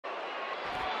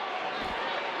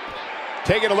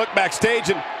Taking a look backstage,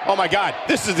 and oh my God,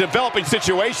 this is a developing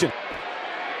situation.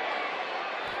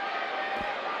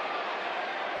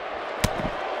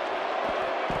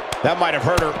 That might have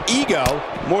hurt her ego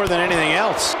more than anything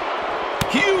else.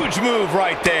 Huge move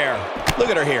right there. Look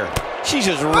at her here. She's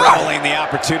just reveling the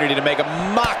opportunity to make a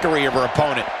mockery of her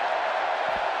opponent.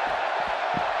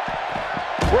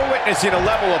 We're witnessing a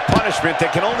level of punishment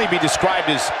that can only be described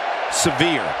as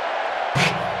severe.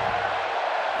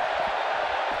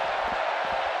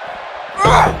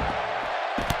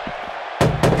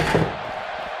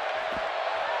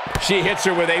 She hits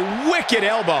her with a wicked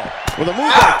elbow. With a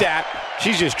move like that,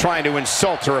 she's just trying to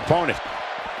insult her opponent.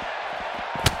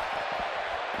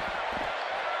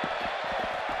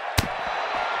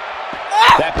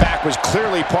 That back was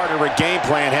clearly part of her game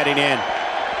plan heading in.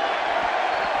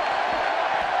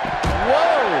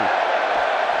 Whoa!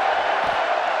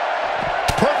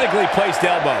 Perfectly placed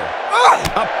elbow.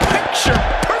 A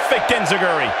picture-perfect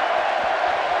enziguri.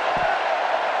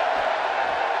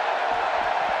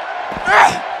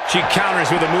 She counters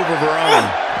with a move of her own.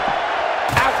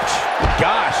 Ouch!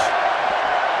 Gosh.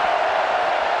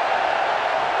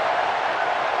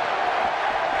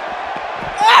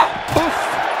 Oof.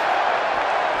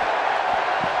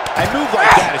 A move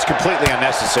like that is completely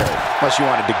unnecessary, unless you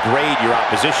want to degrade your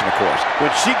opposition, of course.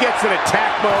 When she gets in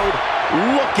attack mode,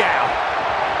 look out.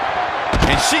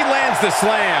 And she lands the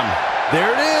slam.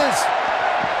 There it is.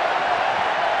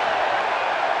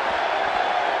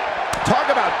 Talk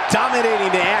about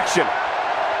dominating the action.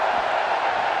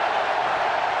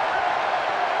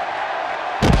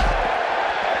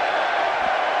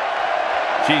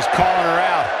 She's calling her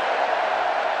out.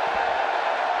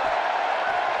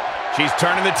 She's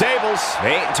turning the tables.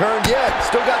 They ain't turned yet.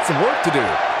 Still got some work to do.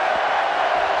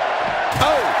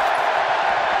 Oh!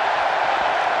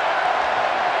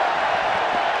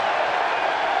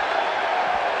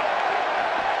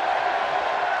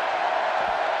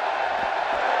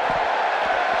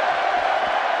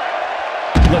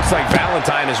 Looks like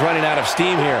Valentine is running out of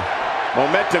steam here.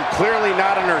 Momentum clearly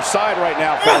not on her side right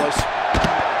now, fellas.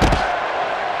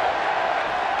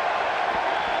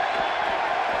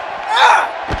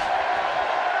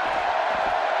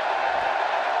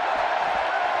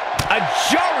 A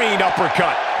jarring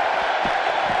uppercut.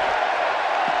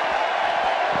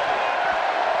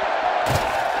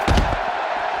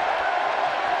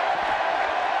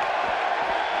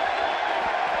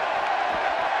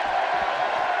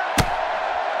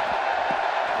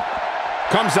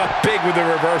 Comes up big with the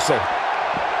reversal.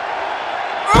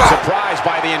 Surprised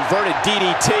by the inverted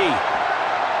DDT.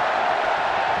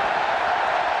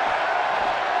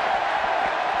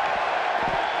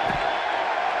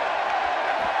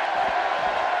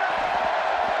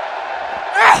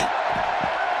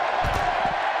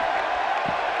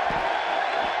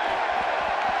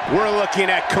 We're looking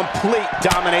at complete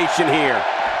domination here.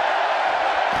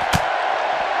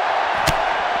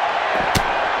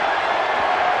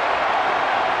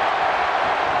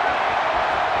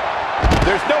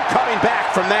 There's no coming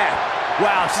back from that.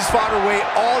 Wow, she's fought her way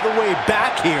all the way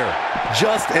back here.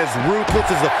 Just as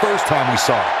ruthless as the first time we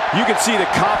saw her. You can see the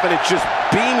confidence just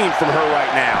beaming from her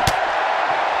right now.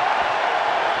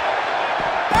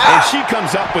 And she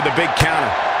comes up with a big counter.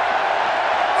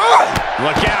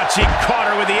 Look out, she caught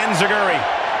her with the enziguri.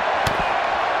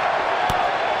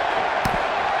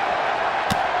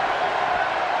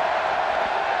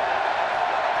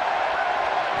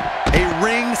 A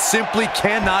ring simply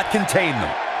cannot contain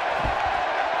them.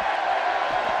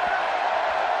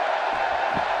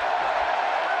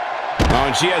 Oh,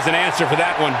 and she has an answer for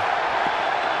that one.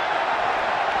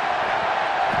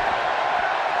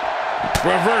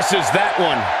 Reverses that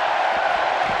one.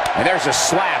 And there's a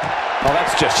slap. Oh,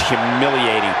 that's just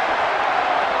humiliating.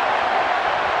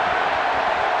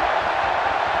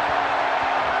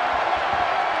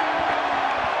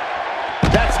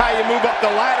 That's how you move up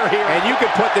the ladder here, and you can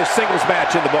put this singles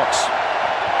match in the books.